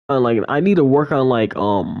like I need to work on like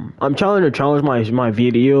I'm trying to challenge my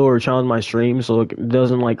video or challenge my stream so it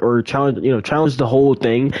doesn't like or challenge the whole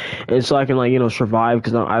thing, and so I can like survive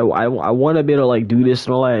because I want to be able to like do this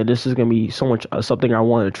and all that, and this is gonna be so much something I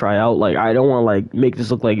want to try out. Like I don't want to like make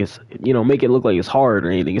this look like it's make it look like it's hard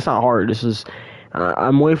or anything. It's not hard. This is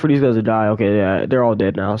I'm waiting for these guys to die. Okay, yeah, they're all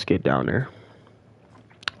dead now. Let's get down there.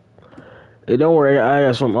 Hey, don't worry, I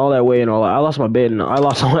got swim all that way and all that. I lost my bed and I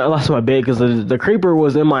lost my bed because the creeper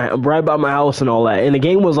was in my right by my house and all that. And the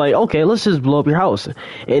game was like, okay, let's just blow up your house.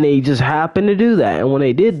 And they just happened to do that. And when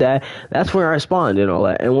they did that, that's where I spawned and all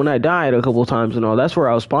that. And when I died a couple of times and all, that's where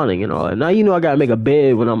I was spawning and all that. Now I gotta make a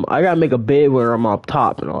bed when I'm up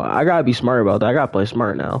top and all that. I gotta be smart about that. I gotta play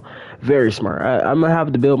smart now. Very smart. I'm gonna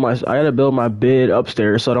have to I gotta build my bed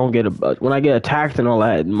upstairs so I don't when I get attacked and all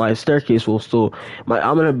that. My staircase will still.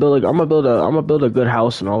 I'm gonna build a good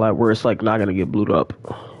house and all that where it's like not gonna get blew up.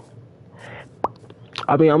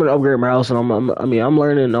 I mean, I'm gonna upgrade my house and I'm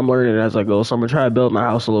learning as I go. So I'm gonna try to build my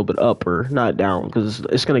house a little bit up or not down because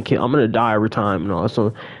it's gonna kill. I'm gonna die every time and all.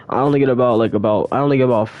 So I only get about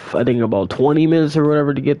 20 minutes or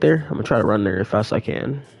whatever to get there. I'm gonna try to run there as fast as I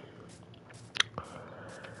can.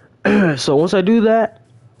 So once I do that,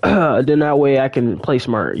 then that way I can play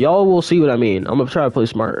smart. Y'all will see what I mean. I'm gonna try to play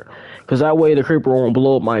smart, cause that way the creeper won't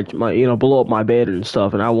blow up blow up my bed and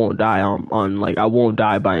stuff, and I won't die I won't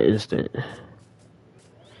die by instant.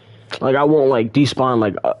 Like I won't like despawn.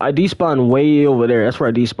 Like I despawn way over there. That's where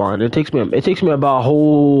I despawn. It takes me about a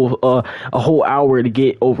whole hour to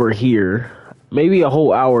get over here. Maybe a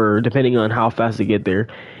whole hour depending on how fast I get there.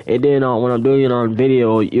 And then when I'm doing it on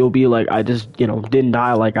video, it'll be like I just didn't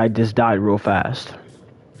die, like I just died real fast.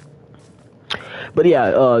 But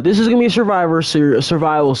yeah, this is gonna be a survival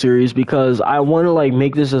series because I want to like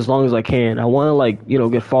make this as long as I can. I want to like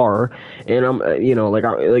get far, and I'm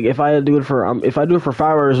if I do it for 5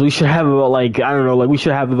 hours, we should have about like I don't know, like we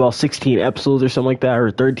should have about 16 episodes or something like that,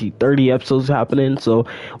 or 30 episodes happening. So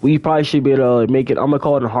we probably should be able to make it. I'm gonna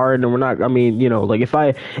call it hard, and we're not. I mean, like if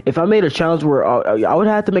I made a challenge where I would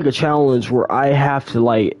have to make a challenge where I have to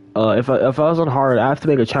like if I was on hard, I have to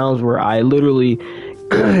make a challenge where I literally.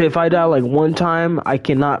 If I die like one time, I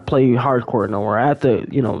cannot play hardcore no more. I have to,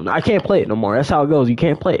 I can't play it no more. That's how it goes. You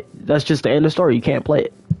can't play it. That's just the end of the story. You can't play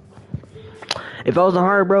it. If I was on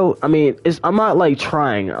hard, bro, I mean, I'm not like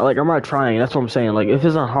trying. Like I'm not trying. That's what I'm saying. Like if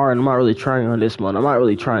it's on hard, I'm not really trying on this one. I'm not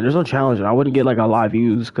really trying. There's no challenge. I wouldn't get like a live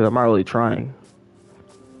views because I'm not really trying.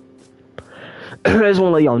 I just want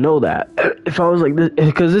to let y'all know that if I was like this,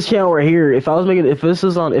 because this channel right here, if this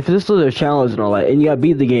was a challenge and all that, and you got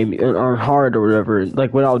beat the game on hard or whatever,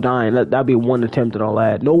 like without dying, that'd be one attempt and all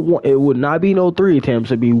that. It would not be no 3 attempts.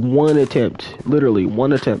 It'd be 1 attempt, literally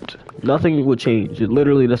 1 attempt. Nothing would change.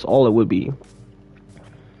 Literally, that's all it would be.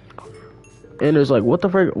 And there's like, what the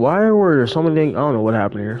frick? Why were there so many things? I don't know what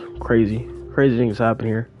happened here. Crazy things happen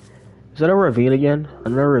here. Is that a ravine again?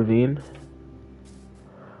 Another ravine?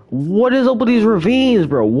 What is up with these ravines,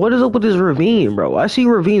 bro? What is up with this ravine, bro? I see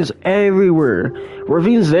ravines everywhere.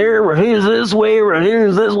 Ravines there, ravines this way,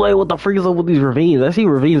 ravines this way. What the freak is up with these ravines? I see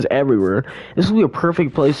ravines everywhere. This would be a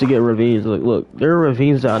perfect place to get ravines. Look, there are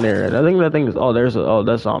ravines down there. And I think that thing is... Oh,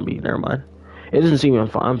 that's zombie. Never mind. It doesn't see me.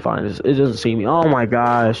 I'm fine. It doesn't see me. Oh, my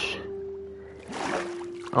gosh.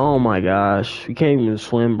 Oh, my gosh. You can't even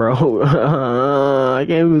swim, bro. I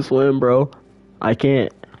can't even swim, bro. I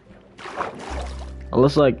can't.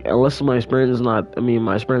 Unless my sprint is not,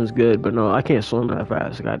 my sprint is good, but no, I can't swim that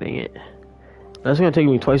fast, god dang it. That's gonna take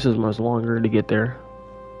me twice as much longer to get there.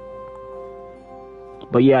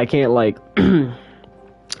 But yeah, I can't like, I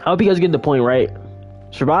hope you guys get the point, right?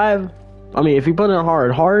 Survive. I mean, if you put it on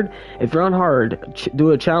hard, if you're on hard,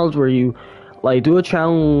 do a challenge where you, like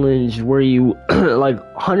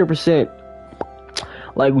 100%,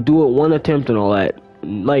 like do it 1 attempt and all that.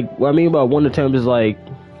 Like, what I mean by 1 attempt is like,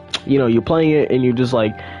 you're playing it and you're just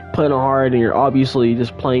like playing it hard and you're obviously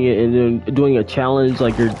just playing it and then doing a challenge,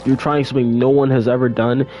 like you're trying something no one has ever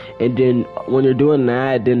done, and then when you're doing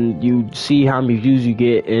that, then you see how many views you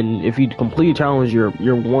get, and if you complete a challenge, you're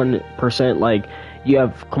 1%, like you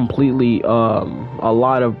have completely a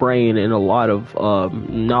lot of brain and a lot of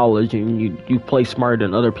knowledge, and you play smarter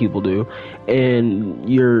than other people do, and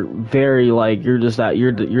you're very like you're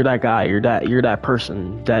that guy, you're that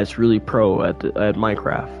person that's really pro at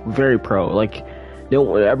Minecraft, very pro. Like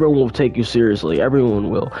everyone will take you seriously,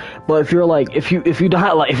 everyone will. But if you're like if you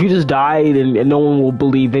die, like if you just died and no one will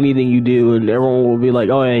believe anything you do, and everyone will be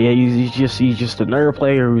like, oh yeah, he's just another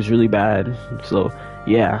player who's really bad. So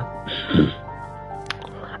yeah.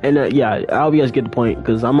 And I hope you guys get the point,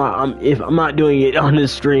 because I'm not doing it on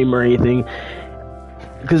this stream or anything.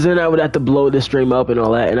 Because then I would have to blow the stream up and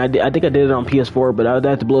all that, and I think I did it on PS4, but I would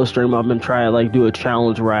have to blow the stream up and try like do a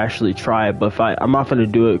challenge where I actually try it. But if I'm not gonna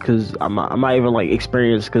do it because I'm not even like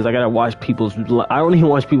experienced, because I gotta watch people's. I don't even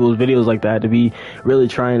watch people's videos like that to be really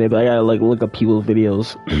trying it, but I gotta like look up people's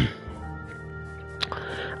videos.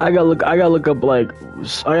 I gotta look up like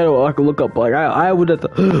I could look up like I would have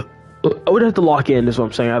to I would have to lock in. Is what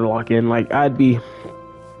I'm saying. I had to lock in. Like I'd be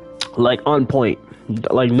like on point,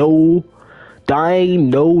 like no dying,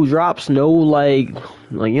 no drops, no like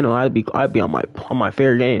you know, I'd be on my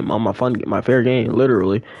fair game, on my fair game,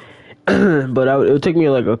 literally. But it would take me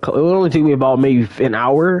like it would only take me about maybe an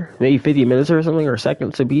hour, maybe 50 minutes or something, or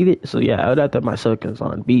seconds to beat it. So yeah, I would have to have my seconds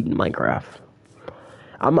on beating Minecraft.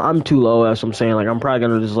 I'm too low, as I'm saying. Like I'm probably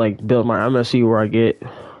gonna just like build I'm gonna see where I get.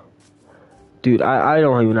 Dude, I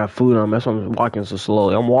don't even have food on me. That's why I'm walking so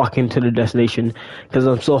slowly. I'm walking to the destination because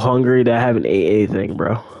I'm so hungry that I haven't ate anything,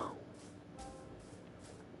 bro.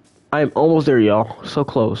 I'm almost there, y'all. So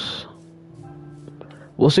close.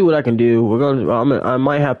 We'll see what I can do. I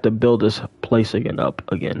might have to build this place up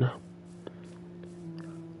again.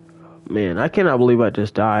 Man, I cannot believe I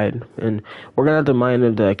just died. And we're gonna have to mine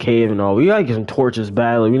into that cave and all. We gotta get some torches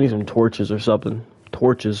badly. We need some torches or something.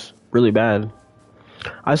 Torches, really bad.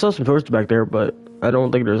 I saw some torches back there, but I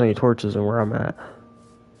don't think there's any torches in where I'm at.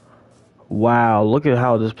 Wow, look at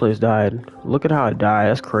how this place died. Look at how it died.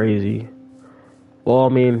 That's crazy. Well, I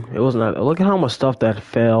mean, it was not. Look at how much stuff that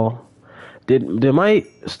fell. Did my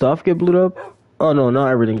stuff get blew up? Oh no, not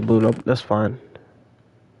everything blew up. That's fine.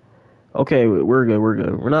 Okay, we're good. We're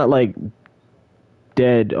good. We're not like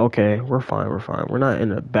dead. Okay, we're fine. We're fine. We're not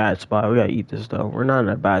in a bad spot. We gotta eat this though. We're not in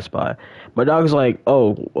a bad spot. My dog's like,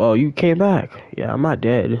 oh, you came back. Yeah, I'm not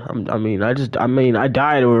dead. I mean, I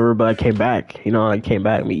died or whatever, but I came back. You know, I came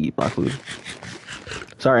back and we eat my food.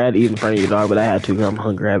 Sorry, I had to eat in front of your dog, but I had to because I'm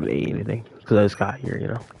hungry. I haven't ate anything because I just got here, you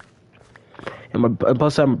know. And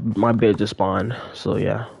plus my bed just spawned, so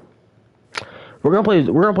yeah. We're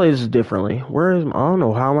gonna play this differently. I don't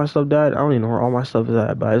know how my stuff died. I don't even know where all my stuff is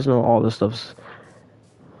at, but I just know all this stuff's.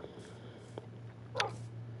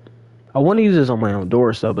 I want to use this on my own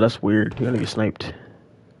door stuff, but that's weird. You're gonna get sniped.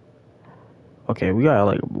 Okay, we got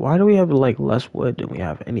like. Why do we have like less wood than we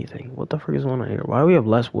have anything? What the frick is going on here? Why do we have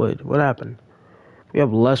less wood? What happened? We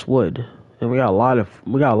have less wood, and we got a lot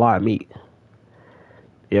of meat.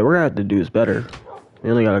 Yeah, we're gonna have to do this better. We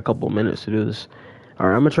only got a couple minutes to do this.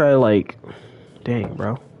 Alright, I'm gonna try like. Dang,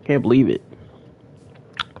 bro. Can't believe it.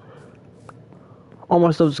 All my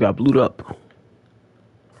stuff just got blew up.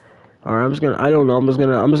 Alright, I'm just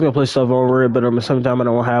gonna place stuff over it, but at the same time I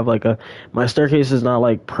don't have like my staircase is not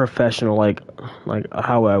like professional like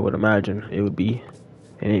how I would imagine it would be.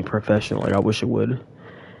 It ain't professional like I wish it would.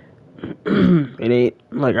 It ain't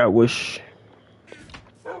like I wish.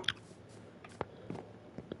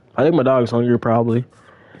 I think my dog's hungry probably.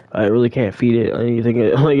 I really can't feed it. I need to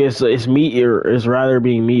think like it's meat or it's rather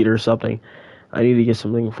being meat or something. I need to get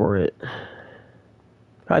something for it.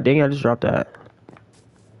 God dang it, I just dropped that.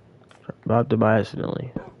 About to buy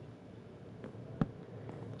accidentally.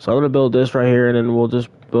 So I'm gonna build this right here and then we'll just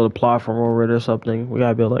build a platform over it or something. We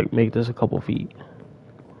gotta be able to like make this a couple feet.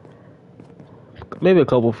 Maybe a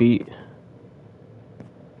couple feet.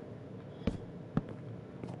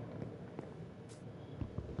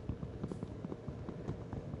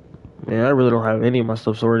 Man, I really don't have any of my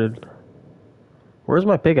stuff sorted. Where's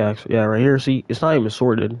my pickaxe? Yeah, right here. See, it's not even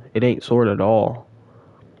sorted. It ain't sorted at all.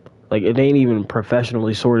 Like, it ain't even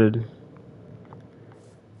professionally sorted.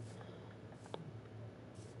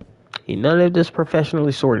 None of this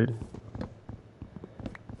professionally sorted.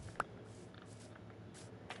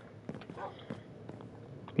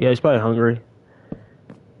 Yeah, he's probably hungry.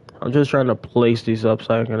 I'm just trying to place these up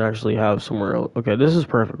so I can actually have somewhere else. Okay, this is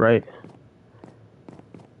perfect, right?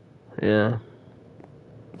 Yeah.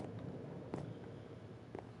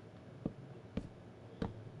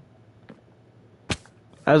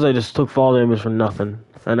 As I just took fall damage for nothing.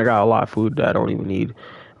 And I got a lot of food that I don't even need.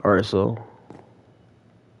 Alright, so.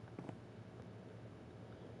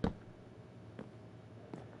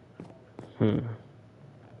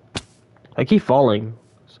 I keep falling.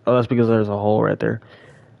 Oh, that's because there's a hole right there.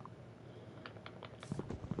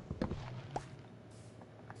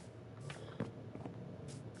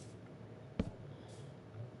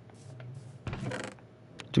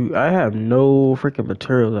 Dude, I have no freaking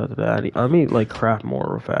materials after that. I need like craft more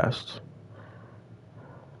real fast.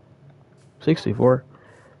 64?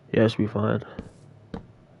 Yeah, it should be fine.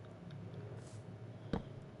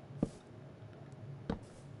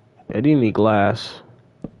 I do need glass.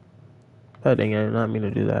 God dang it, I did not mean to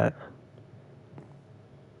do that.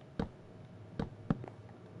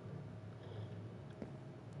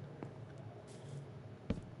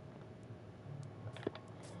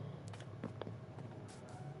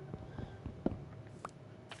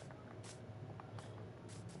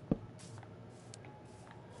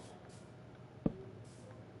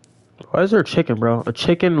 Why is there a chicken, bro? A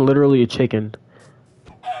chicken, literally a chicken.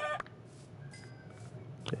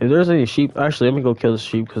 If there's any sheep, actually, let me go kill the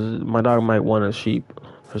sheep because my dog might want a sheep.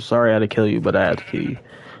 Sorry I had to kill you, but I had to kill you.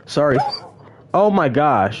 Sorry. Oh my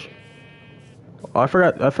gosh. Oh, I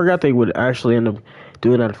forgot they would actually end up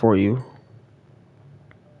doing that for you.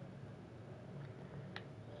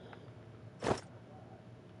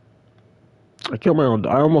 I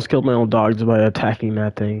almost killed my own dog just by attacking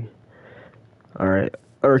that thing. Alright.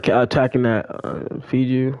 Or attacking that, feed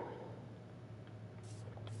you.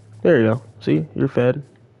 There you go. See? You're fed.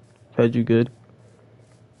 Fed you good.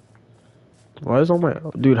 Why is all my...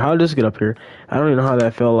 Dude, how did this get up here? I don't even know how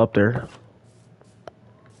that fell up there.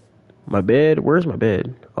 My bed? Where's my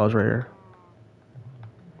bed? Oh, it's right here.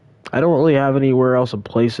 I don't really have anywhere else to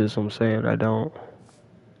place it, so I'm saying I don't.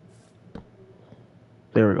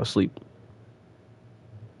 There we go, sleep.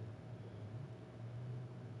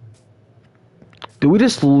 Did we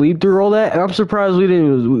just sleep through all that? And I'm surprised we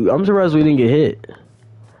didn't get hit.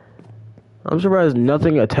 I'm surprised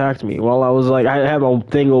nothing attacked me while I was like, I had my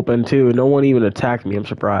thing open too, and no one even attacked me. I'm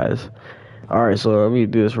surprised. Alright, so let me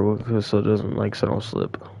do this real quick so it doesn't, like, so I don't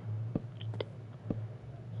slip.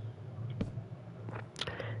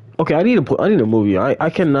 Okay, I need to move you. I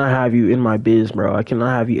cannot have you in my biz, bro. I cannot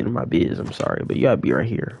have you in my biz. I'm sorry, but you gotta be right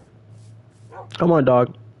here. Come on,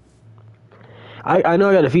 dog. I know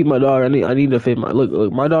I gotta feed my dog. I need to feed my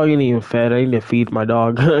look. My dog ain't even fed. I need to feed my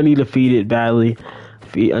dog. I need to feed it badly.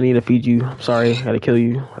 I need to feed you. Sorry, I gotta kill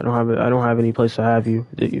you. I don't have any place to have you.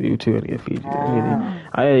 You too. I need to feed you.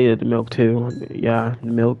 I need the milk too. Yeah,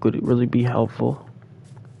 the milk would really be helpful.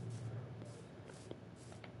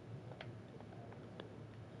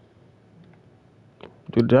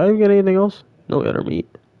 Dude, did I even get anything else? No other meat.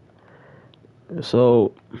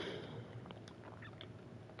 So.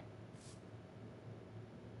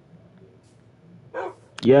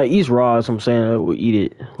 Yeah, eat raw, as I'm saying. I will eat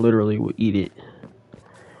it. Literally, will eat it.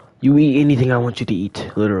 You eat anything I want you to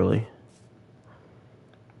eat. Literally.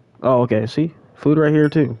 Oh, okay. See? Food right here,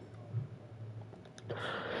 too.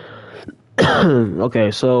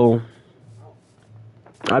 Okay, so...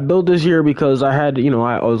 I built this here because I had,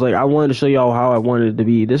 I was like, I wanted to show y'all how I wanted it to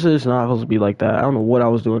be. This is not supposed to be like that. I don't know what I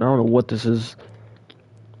was doing. I don't know what this is.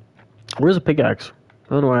 Where's the pickaxe?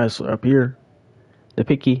 I don't know why it's up here. The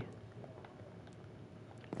picky.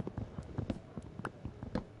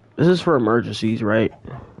 This is for emergencies, right?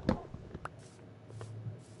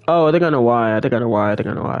 Oh, I think I know why. I think I know why.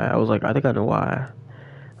 I was like, I think I know why.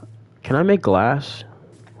 Can I make glass?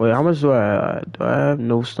 Wait, how much do I have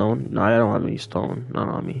no stone? No, I don't have any stone. Not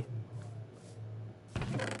on me.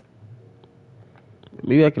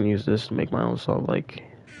 Maybe I can use this to make my own stuff, like...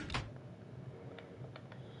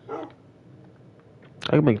 I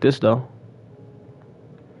can make this, though.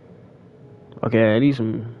 Okay, I need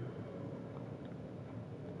some...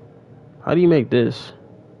 How do you make this?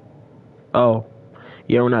 Oh.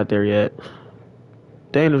 Yeah, we're not there yet.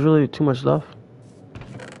 Dang, there's really too much stuff.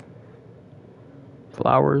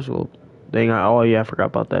 Flowers, well... Dang, oh yeah, I forgot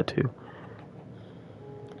about that, too.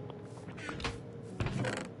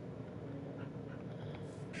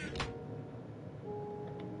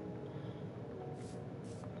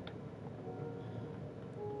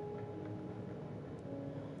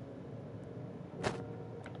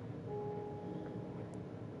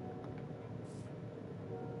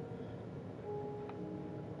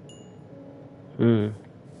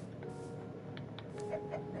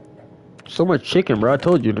 So much chicken, bro. I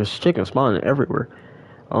told you, there's chicken spawning everywhere.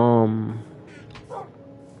 Oh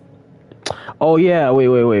yeah, wait.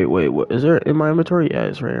 What is there in my inventory? Yeah,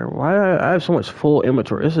 it's right here. Why I have so much full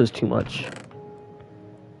inventory? This is too much.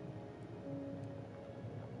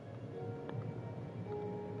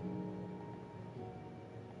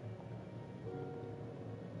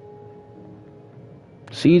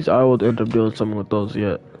 Seeds, I will end up doing something with those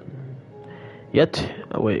yet.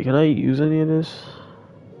 Oh, wait, can I use any of this?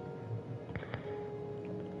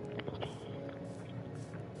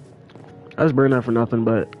 I just burned that for nothing,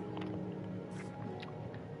 but...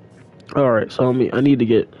 Alright, so I need to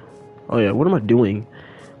get... Oh yeah, what am I doing?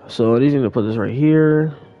 So I need to put this right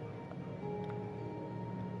here.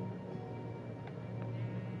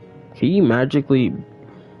 Can you magically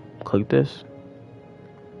click this?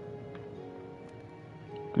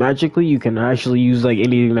 Magically, you can actually use like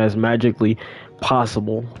anything that's magically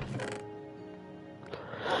possible.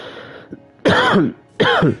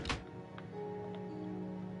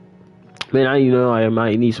 Man, I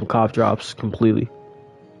might need some cough drops completely.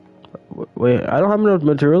 Wait, I don't have enough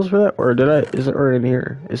materials for that, or did I? Is it or in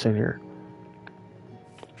here? It's in here.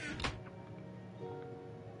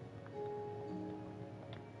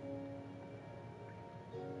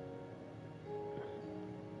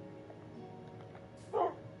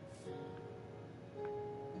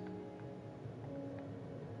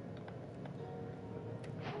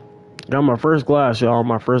 Got my first glass, y'all.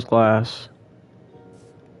 My first glass.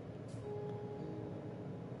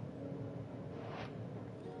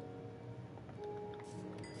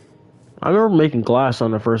 I remember making glass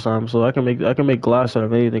on the first time, so I can make glass out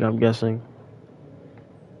of anything. I'm guessing.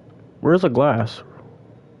 Where's the glass?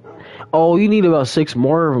 Oh, you need about 6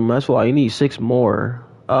 more of them. That's why you need 6 more.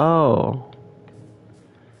 Oh,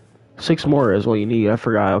 6 more is what you need. I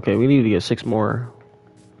forgot. Okay, we need to get 6 more.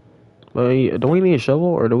 But don't we need a shovel,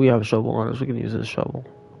 or do we have a shovel on us? We can use this shovel.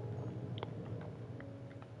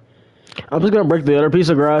 I'm just gonna break the other piece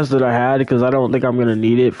of grass that I had because I don't think I'm gonna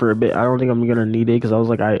need it for a bit. I don't think I'm gonna need it because I was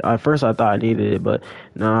like, at first I thought I needed it, but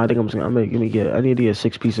no, I think I need to get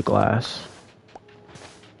 6 pieces of glass.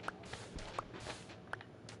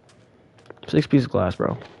 6 pieces of glass,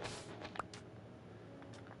 bro.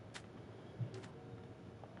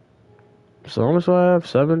 So how much do I have?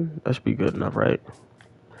 7? That should be good enough, right?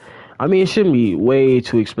 I mean, it shouldn't be way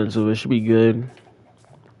too expensive. It should be good.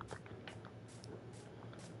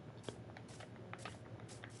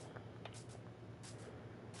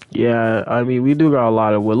 Yeah, I mean, we do got a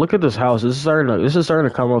lot of wood. Look at this house. This is starting to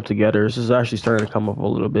come up together. This is actually starting to come up a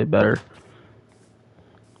little bit better.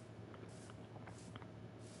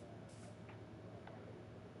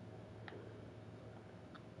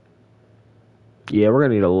 Yeah, we're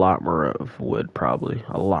gonna need a lot more of wood, probably.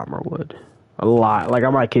 A lot more wood. A lot. Like,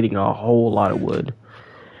 I'm not kidding, a whole lot of wood.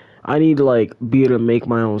 I need to, like, be able to make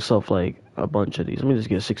my own stuff, like, a bunch of these. Let me just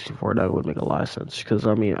get 64. That would make a lot of sense. Because,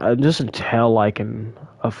 I mean, just until I can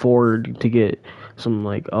afford to get some,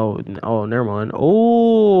 like, oh, never mind.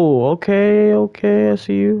 Oh, okay, I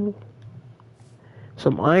see you.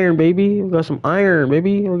 Some iron, baby. We got some iron,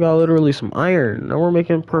 baby. We got literally some iron. Now we're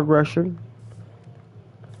making progression.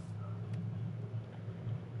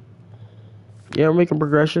 Yeah, we're making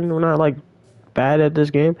progression. We're not, like, bad at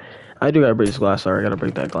this game. I do gotta break this glass. Sorry, I gotta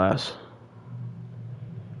break that glass.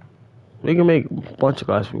 We can make a bunch of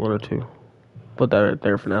glass if we wanted to. Put that right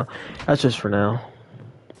there for now. That's just for now.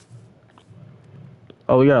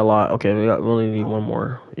 Oh, we got a lot. Okay, we only need 1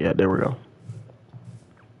 more. Yeah, there we go.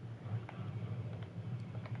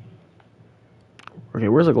 Okay,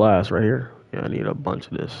 where's the glass? Right here. Yeah, I need a bunch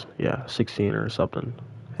of this. Yeah, 16 or something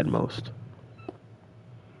at most.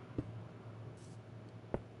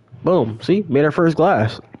 Boom. See? Made our first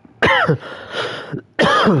glass.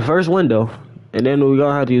 First window. And then we're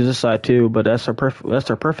gonna have to use this side too, but that's our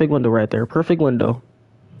perfect window right there. Perfect window.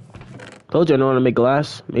 Told you I know how to make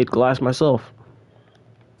glass. Made glass myself.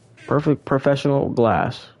 Perfect professional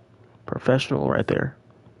glass. Professional right there.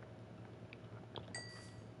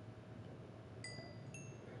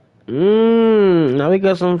 Now we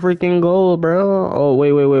got some freaking gold, bro. Oh,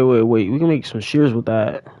 wait. We can make some shears with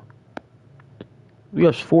that. We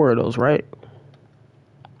have 4 of those, right?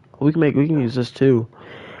 We can use this too.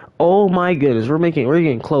 Oh my goodness, we're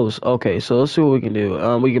getting close. Okay, so let's see what we can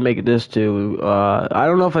do. We can make this too. I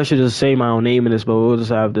don't know if I should just say my own name in this, but we'll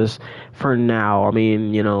just have this for now. I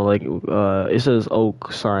mean, you know, like, it says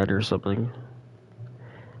oak sign or something.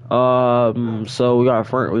 So we got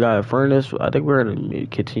a furnace. I think we're gonna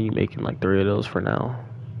continue making like 3 of those for now.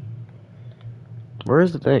 Where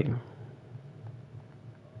is the thing?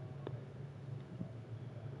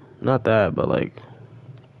 Not that, but like,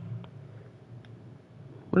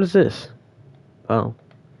 what is this? Oh,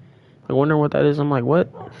 I wonder what that is. I'm like,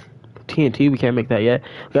 what? TNT? We can't make that yet.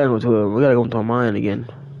 We gotta go into a mine again.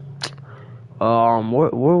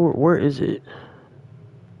 Where is it?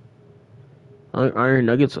 Iron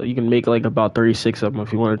nuggets. You can make like about 36 of them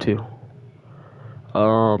if you wanted to.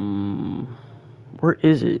 Where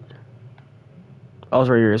is it? I was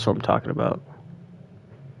right here. That's what I'm talking about.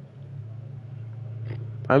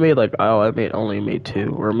 I only made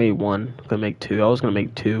 2, or made 1. Gonna make 2. I was gonna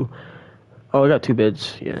make 2. Oh, I got 2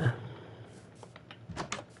 beds. Yeah.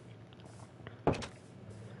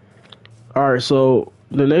 All right. So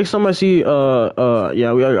the next time I see, yeah, I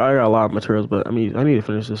got a lot of materials, but I mean, I need to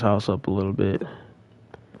finish this house up a little bit.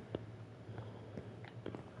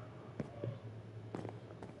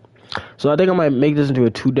 So I think I might make this into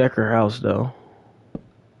a 2-decker house, though.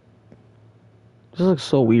 This looks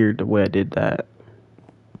so weird the way I did that.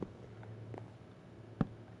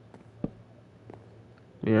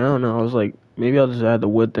 Yeah, I don't know. I was like, maybe I'll just add the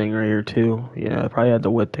wood thing right here too. Yeah, I probably add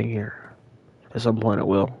the wood thing here. At some point, it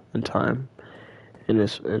will in time. In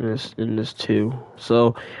this too.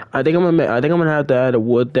 So I think I'm gonna have to add a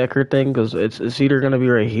wood decker thing because it's either gonna be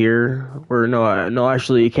right here or no,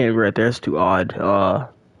 actually it can't be right there. It's too odd.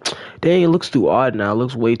 Dang, it looks too odd now. It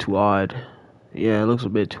looks way too odd. Yeah, it looks a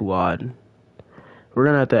bit too odd. We're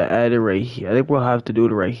gonna have to add it right here. I think we'll have to do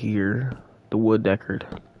it right here. The wood decker.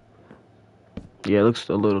 Yeah, it looks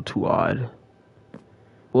a little too odd.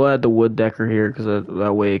 We'll add the wood decker here because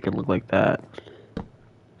that way it can look like that.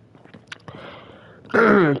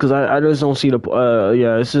 Because I just don't see the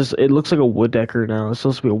yeah, it's just it looks like a wood decker now. It's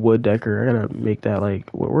supposed to be a wood decker. I gotta make that like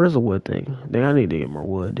where's the wood thing? Dang, I need to get more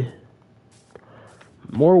wood.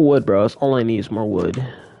 More wood, bro. That's all I need is more wood.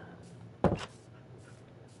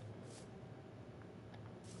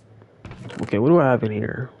 Okay, what do I have in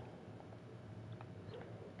here?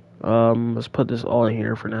 Let's put this all in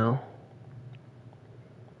here for now.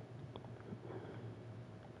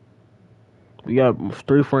 We got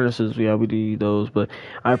 3 furnaces. We need those, but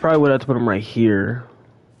I probably would have to put them right here.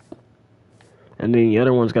 And then the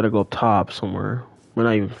other one's got to go up top somewhere. We're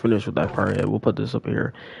not even finished with that part yet. We'll put this up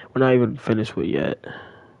here. We're not even finished with it yet.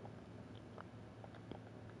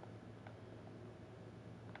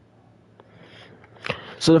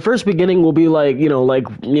 So the first beginning will be like,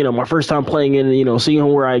 my first time playing and,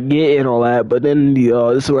 seeing where I get and all that. But then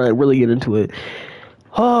this is where I really get into it.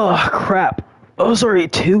 Oh, crap. Oh, sorry,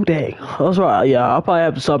 2 days. Oh, sorry. Yeah, I'll probably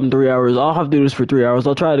have to stop in 3 hours. I'll have to do this for 3 hours.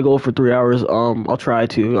 I'll try to go for 3 hours. I'll try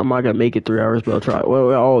to. I'm not gonna make it 3 hours, but I'll try.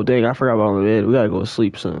 Well, oh, dang, I forgot about my bed. We gotta go to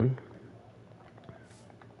sleep soon.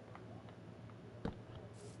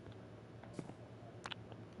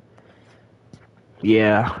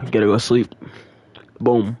 Yeah, gotta go to sleep.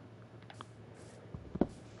 Boom.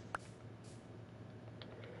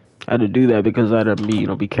 I had to do that because I had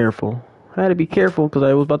to be careful. I had to be careful because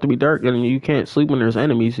I was about to be dark, and you can't sleep when there's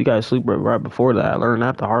enemies. You gotta sleep right before that. I learned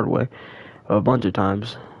that the hard way a bunch of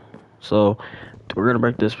times. So we're gonna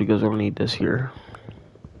break this because we're gonna need this here.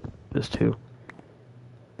 This too.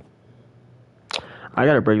 I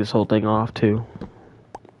gotta break this whole thing off too.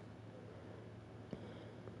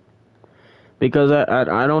 Because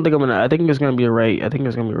I don't think I think it's gonna be right. I think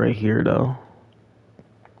it's gonna be right here though.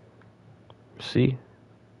 See?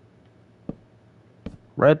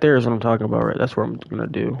 Right there is what I'm talking about, right? That's what I'm gonna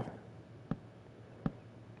do.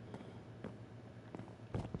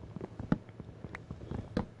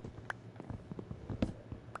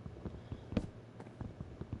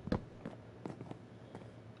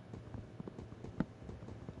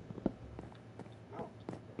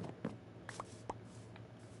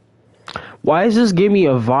 Why does this give me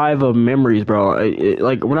a vibe of memories, bro?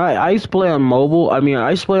 Like when I used to play on mobile, I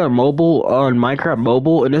used to play on mobile on Minecraft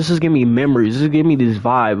mobile, and this is giving me memories. This is giving me this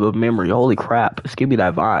vibe of memory. Holy crap! It's giving me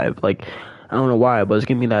that vibe. Like I don't know why, but it's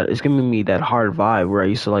giving me that. It's giving me that hard vibe where I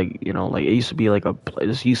used to like, like it used to be like a.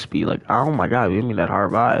 This used to be like, oh my god, it gave me that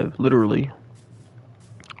hard vibe, literally.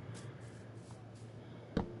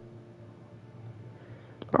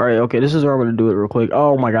 All right, okay, this is where I'm gonna do it real quick.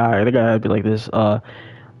 Oh my god, I think I had to be like this.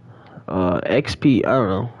 XP, I don't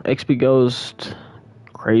know. XP goes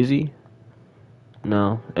crazy.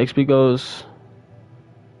 No, XP goes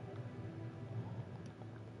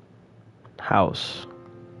house.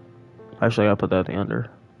 Actually, I gotta put that thing under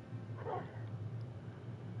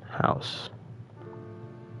house.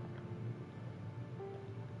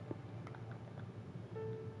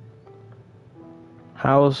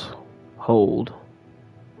 Household.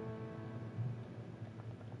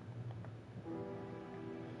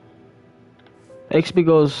 XP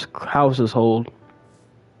goes houses hold.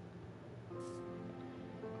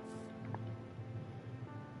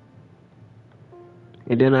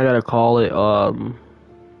 And then I gotta call it,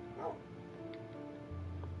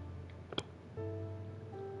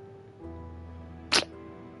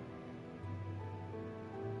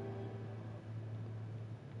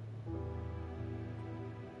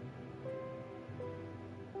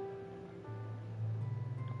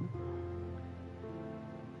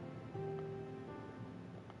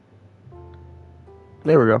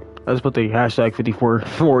 there we go. I just put the hashtag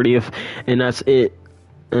 5440th, and that's it.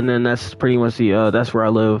 And then that's pretty much the, that's where I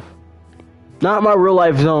live. Not my real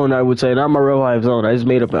life zone, I would say. Not my real life zone. I just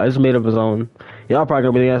made up a zone. Y'all probably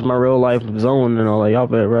gonna be thinking that's my real life zone and all that. Y'all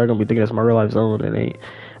probably gonna be thinking that's my real life zone. It ain't.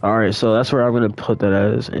 Alright, so that's where I'm gonna put that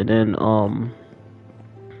as. And then,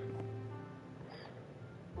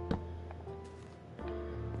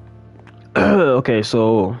 okay,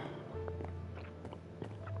 so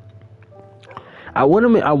I want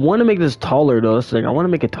to make this taller though. This thing, I want to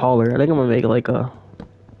make it taller. I think I'm gonna make it like a.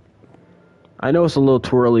 I know it's a little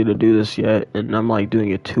too early to do this yet, and I'm like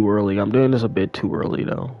doing it too early. I'm doing this a bit too early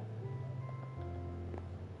though.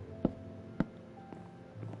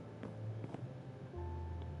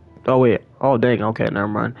 Oh wait. Oh dang. Okay, never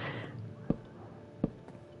mind.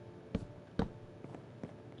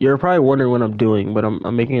 You're probably wondering what I'm doing, but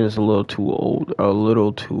I'm making this a little too old. A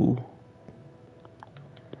little too.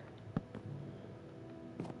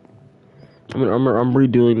 I'm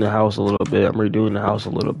redoing the house a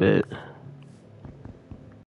little bit.